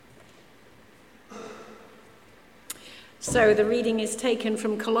So the reading is taken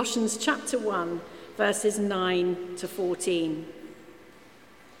from Colossians chapter 1, verses 9 to 14.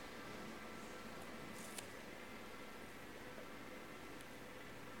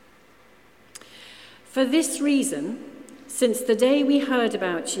 For this reason, since the day we heard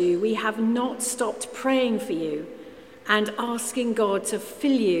about you, we have not stopped praying for you and asking God to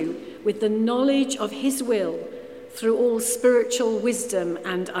fill you with the knowledge of his will through all spiritual wisdom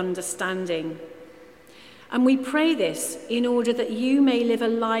and understanding. And we pray this in order that you may live a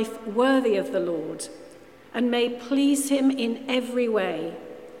life worthy of the Lord and may please him in every way,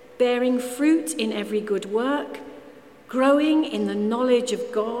 bearing fruit in every good work, growing in the knowledge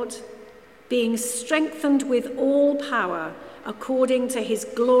of God, being strengthened with all power according to his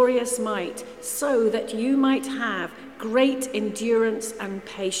glorious might, so that you might have great endurance and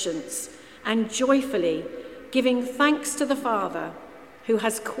patience, and joyfully giving thanks to the Father, who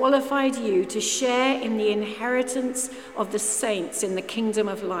has qualified you to share in the inheritance of the saints in the kingdom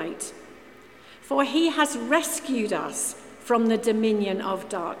of light. For he has rescued us from the dominion of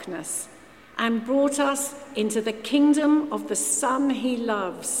darkness and brought us into the kingdom of the Son he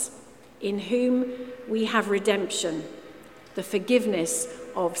loves, in whom we have redemption, the forgiveness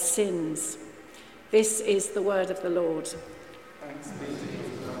of sins. This is the word of the Lord. Thanks be to you.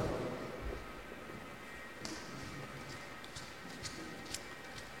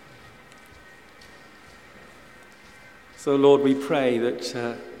 So, Lord, we pray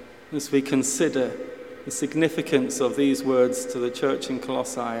that as we consider the significance of these words to the church in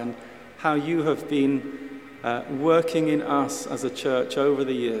Colossae and how you have been working in us as a church over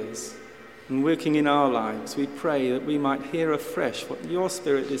the years and working in our lives, we pray that we might hear afresh what your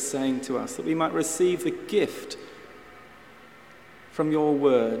Spirit is saying to us, that we might receive the gift from your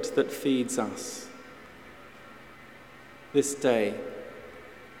word that feeds us this day,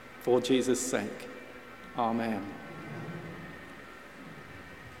 for Jesus' sake. Amen.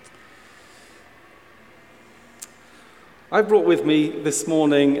 I brought with me this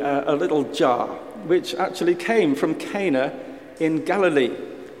morning a little jar, which actually came from Cana in Galilee,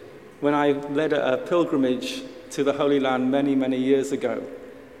 when I led a pilgrimage to the Holy Land many, many years ago.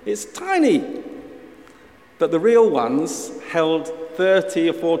 It's tiny, but the real ones held 30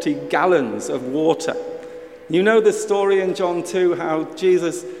 or 40 gallons of water. You know the story in John 2, how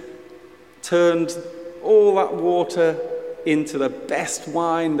Jesus turned all that water into the best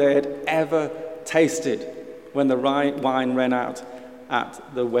wine they had ever tasted when the wine ran out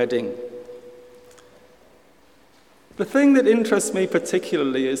at the wedding. The thing that interests me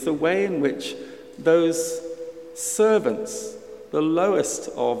particularly is the way in which those servants, the lowest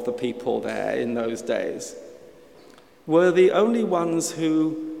of the people there in those days, were the only ones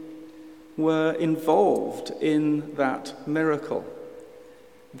who were involved in that miracle.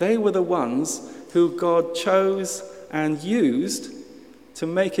 They were the ones who God chose and used to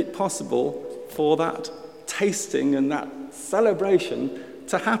make it possible for that tasting and that celebration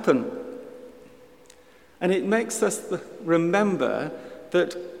to happen. And it makes us remember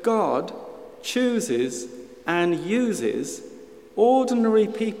that God chooses and uses ordinary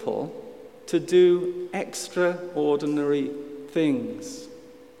people to do extraordinary things.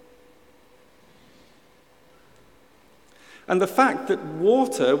 And the fact that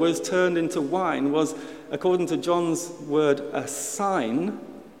water was turned into wine was, according to John's word, a sign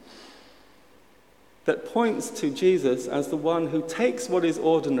that points to Jesus as the one who takes what is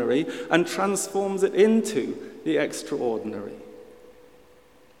ordinary and transforms it into the extraordinary.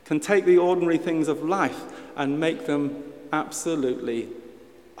 Can take the ordinary things of life and make them absolutely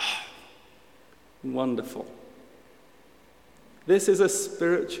wonderful. This is a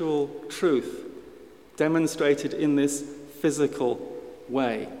spiritual truth demonstrated in this physical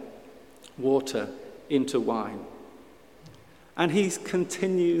way. Water into wine. And he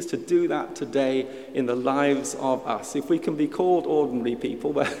continues to do that today in the lives of us. If we can be called ordinary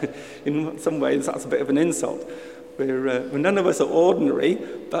people, but in some ways that's a bit of an insult. None of us are ordinary,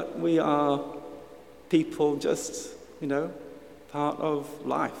 but we are people just, part of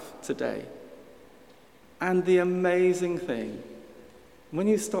life today. And the amazing thing, when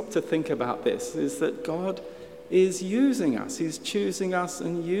you stop to think about this, is that God is using us. He's choosing us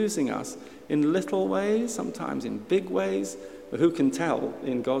and using us in little ways, sometimes in big ways. Who can tell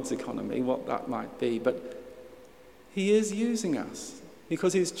in God's economy what that might be? But he is using us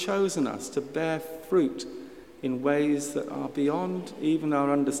because he's chosen us to bear fruit in ways that are beyond even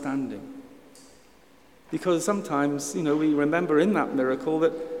our understanding. Because sometimes, we remember in that miracle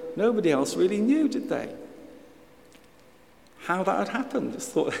that nobody else really knew, did they? How that had happened.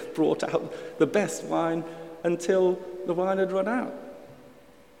 Just thought they brought out the best wine until the wine had run out.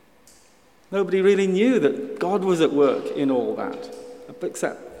 Nobody really knew that God was at work in all that,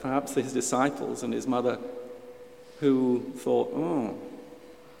 except perhaps his disciples and his mother, who thought, oh,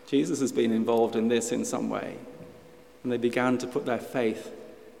 Jesus has been involved in this in some way. And they began to put their faith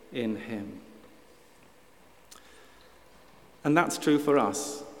in him. And that's true for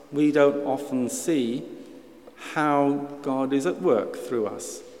us. We don't often see how God is at work through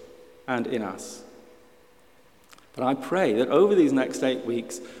us and in us. But I pray that over these next 8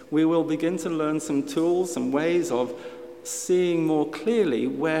 weeks, we will begin to learn some tools, some ways of seeing more clearly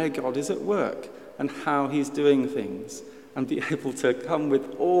where God is at work and how he's doing things, and be able to come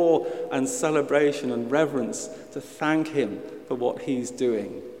with awe and celebration and reverence to thank him for what he's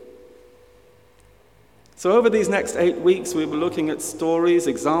doing. So over these next 8 weeks, we were looking at stories,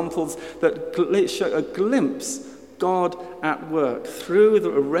 examples that show a glimpse God at work through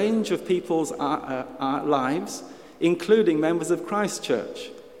a range of people's lives, including members of Christ Church.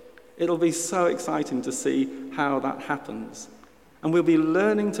 It'll be so exciting to see how that happens. And we'll be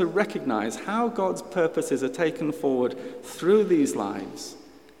learning to recognize how God's purposes are taken forward through these lives,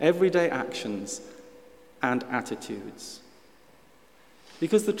 everyday actions and attitudes.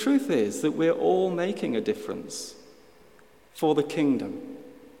 Because the truth is that we're all making a difference for the kingdom.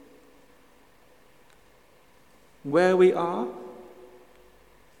 Where we are,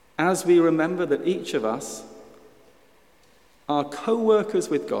 as we remember that each of us are co-workers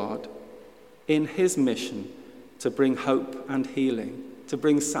with God in his mission to bring hope and healing, to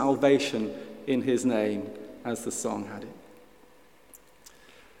bring salvation in his name, as the song had it.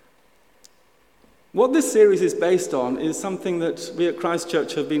 What this series is based on is something that we at Christ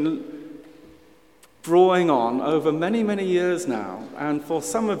Church have been drawing on over many, many years now. And for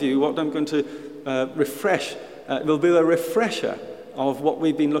some of you, what I'm going to will be a refresher of what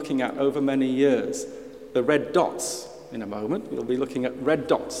we've been looking at over many years. The red dots. In a moment, we'll be looking at red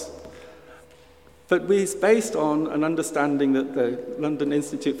dots. But it's based on an understanding that the London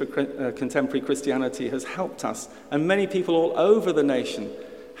Institute for Contemporary Christianity has helped us, and many people all over the nation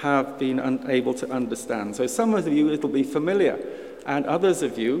have been unable to understand. So some of you, it'll be familiar, and others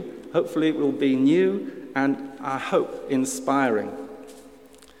of you, hopefully it will be new and, I hope, inspiring.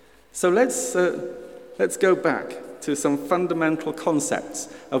 So let's go back to some fundamental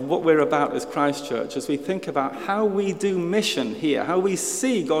concepts of what we're about as Christ Church as we think about how we do mission here, how we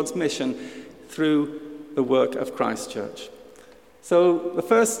see God's mission through the work of Christ Church. So the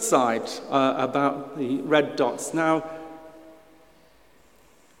first slide about the red dots. Now,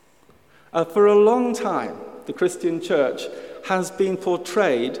 for a long time, the Christian church has been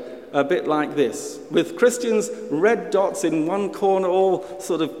portrayed a bit like this, with Christians red dots in one corner, all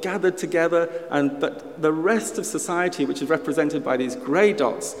sort of gathered together, but the rest of society, which is represented by these grey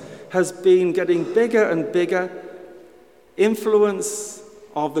dots, has been getting bigger and bigger. Influence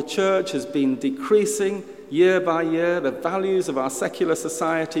of the church has been decreasing year by year. The values of our secular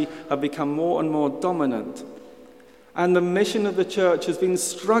society have become more and more dominant. And the mission of the church has been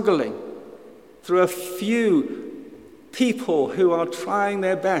struggling through a few people who are trying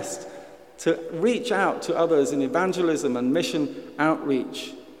their best to reach out to others in evangelism and mission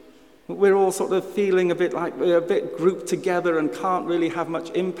outreach. We're all sort of feeling a bit like we're a bit grouped together and can't really have much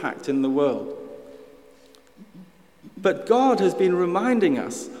impact in the world. But God has been reminding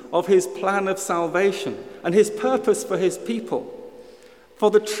us of his plan of salvation and his purpose for his people.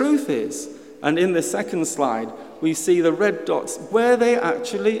 For the truth is, and in the second slide, we see the red dots where they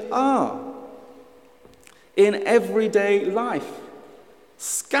actually are. In everyday life,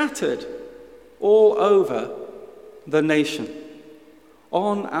 scattered all over the nation,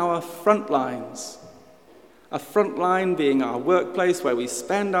 on our front lines. A front line being our workplace where we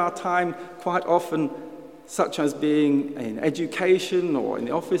spend our time quite often, such as being in education or in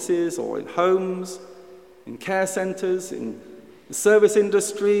the offices or in homes, in care centres, in the service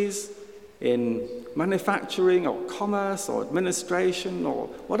industries, in manufacturing or commerce or administration or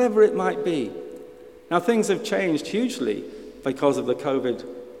whatever it might be. Now, things have changed hugely because of the COVID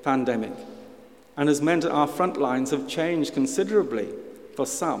pandemic and has meant that our front lines have changed considerably for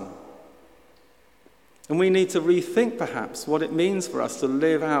some. And we need to rethink, perhaps, what it means for us to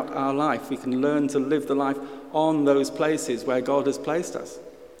live out our life. We can learn to live the life on those places where God has placed us.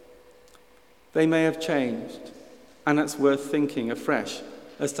 They may have changed, and it's worth thinking afresh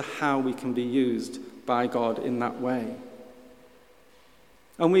as to how we can be used by God in that way.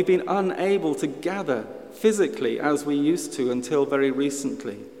 And we've been unable to gather physically as we used to until very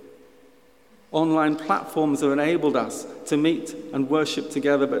recently. Online platforms have enabled us to meet and worship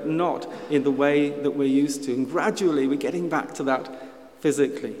together, but not in the way that we're used to. And gradually we're getting back to that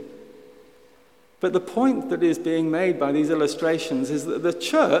physically. But the point that is being made by these illustrations is that the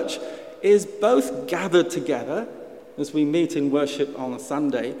church is both gathered together as we meet in worship on a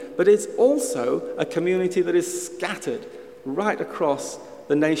Sunday, but it's also a community that is scattered right across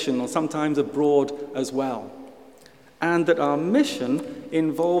the nation, or sometimes abroad as well. And that our mission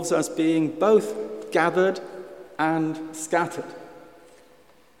involves us being both gathered and scattered.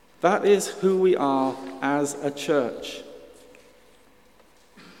 That is who we are as a church.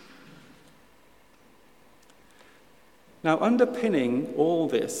 Now, underpinning all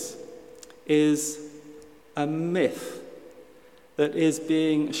this is a myth that is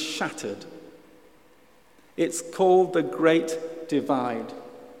being shattered. It's called the Great Divide.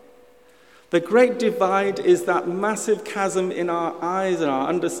 The Great Divide is that massive chasm in our eyes and our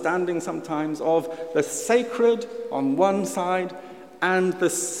understanding sometimes of the sacred on one side and the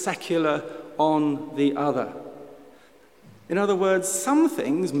secular on the other. In other words, some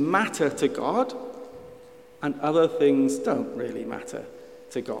things matter to God and other things don't really matter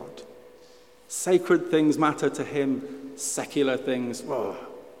to God. Sacred things matter to him, secular things,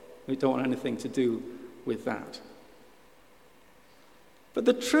 we don't want anything to do with that. But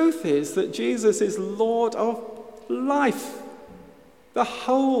the truth is that Jesus is Lord of life, the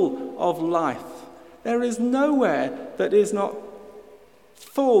whole of life. There is nowhere that is not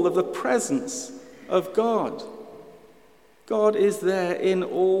full of the presence of God. God is there in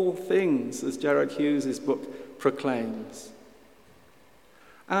all things, as Gerard Hughes' book proclaims.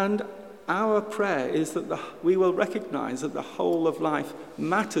 And our prayer is that we will recognize that the whole of life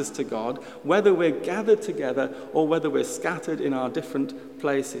matters to God, whether we're gathered together or whether we're scattered in our different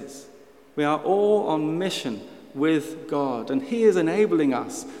places. We are all on mission with God, and he is enabling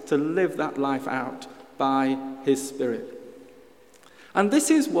us to live that life out by his Spirit. And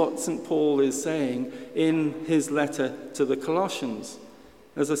this is what St. Paul is saying in his letter to the Colossians.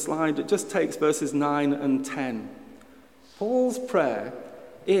 There's a slide that just takes verses 9 and 10. Paul's prayer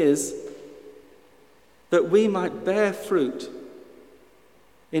is that we might bear fruit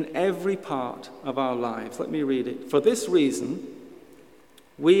in every part of our lives. Let me read it. For this reason,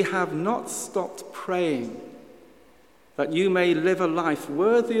 we have not stopped praying that you may live a life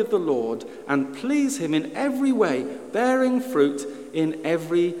worthy of the Lord and please him in every way, bearing fruit in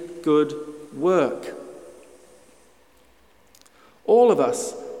every good work. All of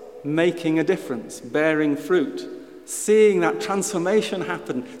us making a difference, bearing fruit, seeing that transformation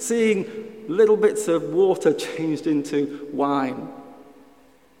happen, seeing little bits of water changed into wine.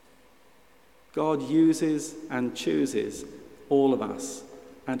 God uses and chooses all of us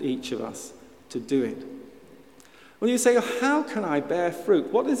and each of us to do it. Well, you say, how can I bear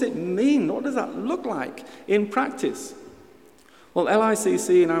fruit? What does it mean? What does that look like in practice? Well,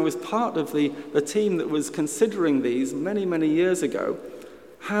 LICC, and I was part of the team that was considering these many, many years ago,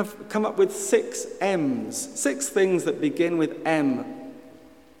 have come up with 6 M's, 6 things that begin with M.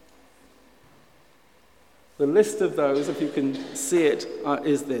 The list of those, if you can see it,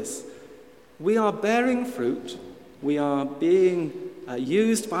 is this. We are bearing fruit. We are being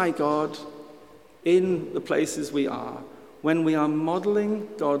used by God in the places we are when we are modeling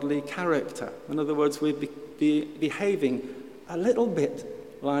godly character. In other words, we're behaving a little bit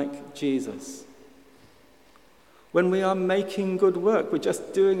like Jesus. When we are making good work, we're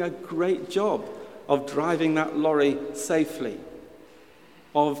just doing a great job of driving that lorry safely,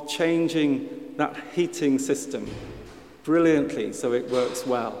 of changing that heating system brilliantly so it works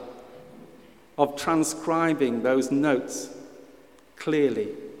well, of transcribing those notes clearly.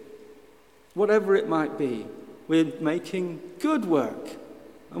 Whatever it might be, we're making good work,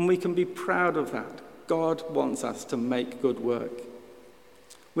 and we can be proud of that. God wants us to make good work.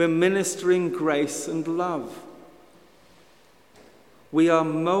 We're ministering grace and love. We are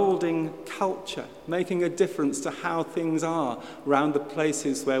molding culture, making a difference to how things are around the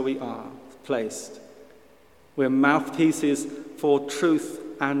places where we are placed. We're mouthpieces for truth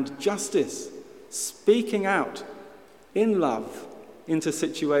and justice, speaking out in love into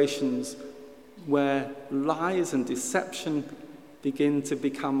situations where lies and deception begin to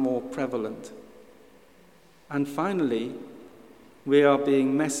become more prevalent. And finally, we are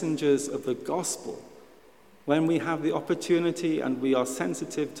being messengers of the gospel when we have the opportunity and we are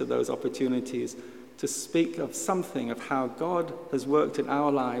sensitive to those opportunities to speak of something of how God has worked in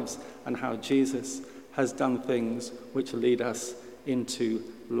our lives and how Jesus has done things which lead us into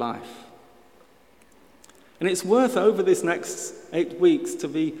life. And it's worth over this next 8 weeks to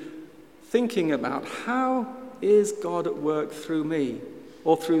be thinking about how is God at work through me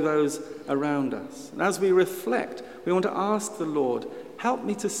or through those around us. And as we reflect, we want to ask the Lord, help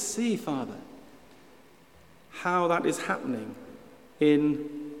me to see, Father, how that is happening in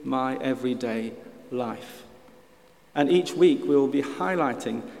my everyday life. And each week we will be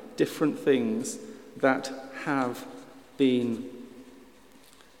highlighting different things that have been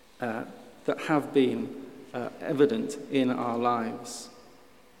evident in our lives.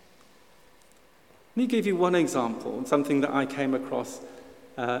 Let me give you one example, something that I came across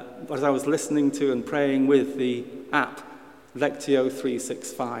as I was listening to and praying with the app Lectio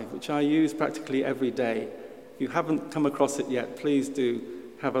 365, which I use practically every day. If you haven't come across it yet, please do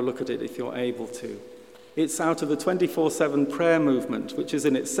have a look at it if you're able to. It's out of the 24/7 prayer movement, which is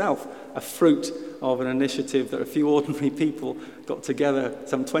in itself a fruit of an initiative that a few ordinary people got together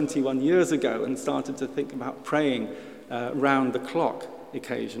some 21 years ago and started to think about praying round the clock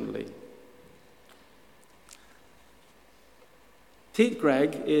occasionally. Pete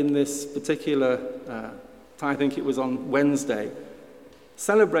Greig, in this particular I think it was on Wednesday,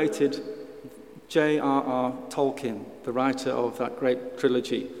 celebrated J.R.R. Tolkien, the writer of that great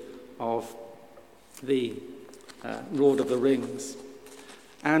trilogy of the Lord of the Rings.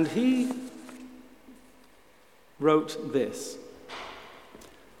 And he wrote this: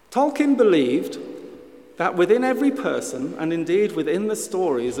 Tolkien believed that within every person, and indeed within the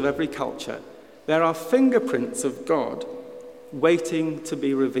stories of every culture, there are fingerprints of God waiting to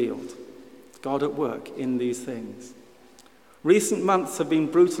be revealed. God at work in these things. Recent months have been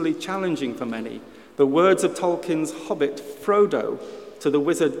brutally challenging for many. The words of Tolkien's hobbit Frodo to the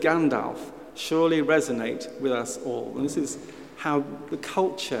wizard Gandalf surely resonate with us all. And this is how the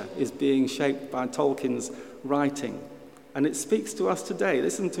culture is being shaped by Tolkien's writing. And it speaks to us today.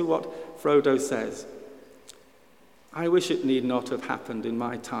 Listen to what Frodo says. "I wish it need not have happened in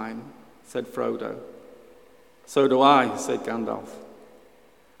my time," said Frodo. "So do I," said Gandalf.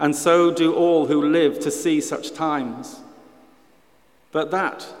 "And so do all who live to see such times. But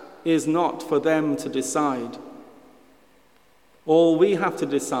that is not for them to decide. All we have to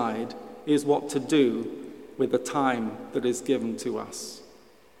decide is what to do with the time that is given to us."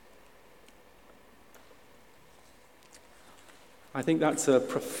 I think that's a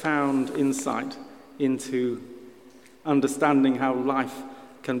profound insight into understanding how life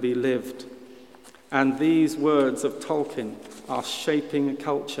can be lived. And these words of Tolkien are shaping a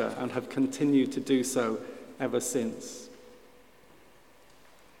culture and have continued to do so ever since.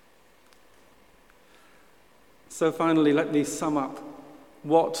 So finally, let me sum up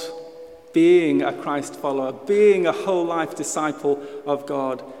what being a Christ follower, being a whole life disciple of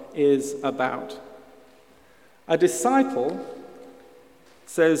God is about. A disciple,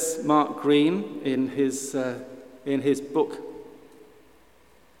 says Mark Green in his book,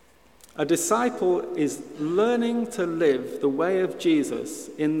 a disciple is learning to live the way of Jesus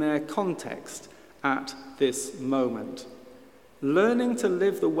in their context at this moment. Learning to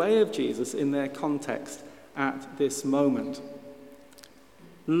live the way of Jesus in their context at this moment.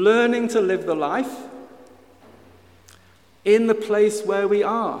 Learning to live the life in the place where we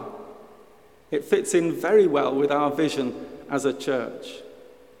are. It fits in very well with our vision as a church.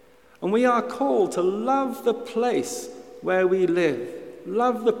 And we are called to love the place where we live.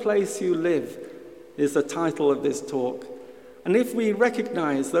 Love the place you live is the title of this talk. And if we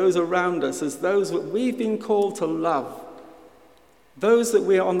recognize those around us as those that we've been called to love, those that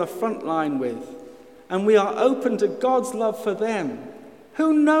we are on the front line with, and we are open to God's love for them,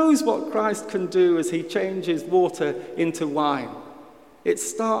 who knows what Christ can do as he changes water into wine? It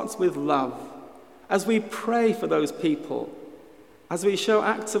starts with love. As we pray for those people, as we show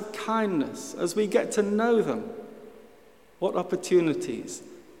acts of kindness, as we get to know them, what opportunities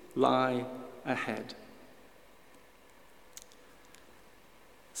lie ahead?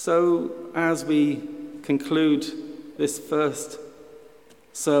 So, as we conclude this first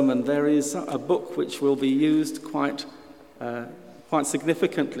sermon, there is a book which will be used quite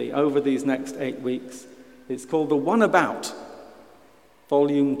significantly over these next 8 weeks. It's called The One About,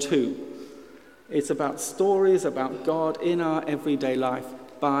 Volume 2. It's about stories about God in our everyday life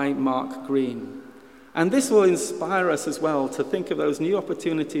by Mark Green. And this will inspire us as well to think of those new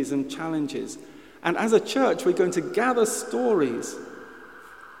opportunities and challenges. And as a church, we're going to gather stories,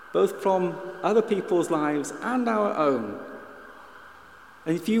 both from other people's lives and our own.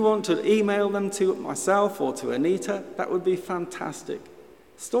 And if you want to email them to myself or to Anita, that would be fantastic.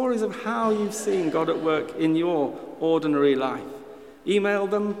 Stories of how you've seen God at work in your ordinary life. Email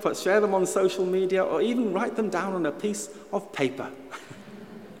them, share them on social media, or even write them down on a piece of paper.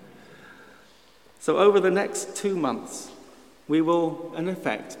 So over the next 2 months, we will, in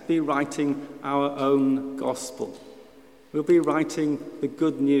effect, be writing our own gospel. We'll be writing the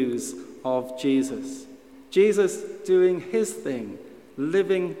good news of Jesus. Jesus doing his thing,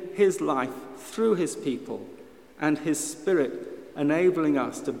 living his life through his people, and his Spirit enabling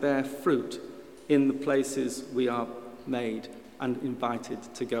us to bear fruit in the places we are made and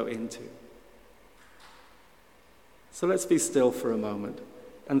invited to go into. So let's be still for a moment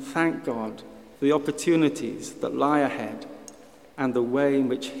and thank God for the opportunities that lie ahead and the way in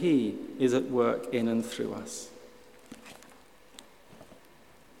which he is at work in and through us.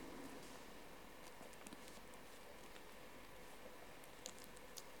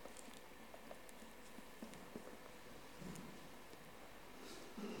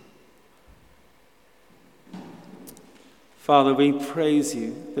 Father, we praise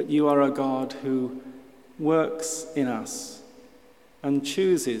you that you are a God who works in us and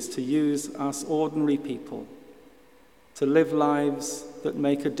chooses to use us ordinary people to live lives that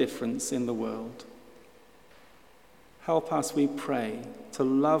make a difference in the world. Help us, we pray, to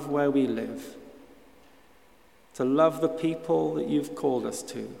love where we live, to love the people that you've called us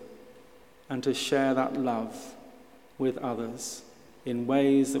to, and to share that love with others in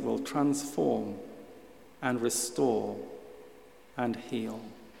ways that will transform and restore and heal.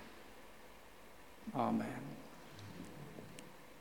 Amen.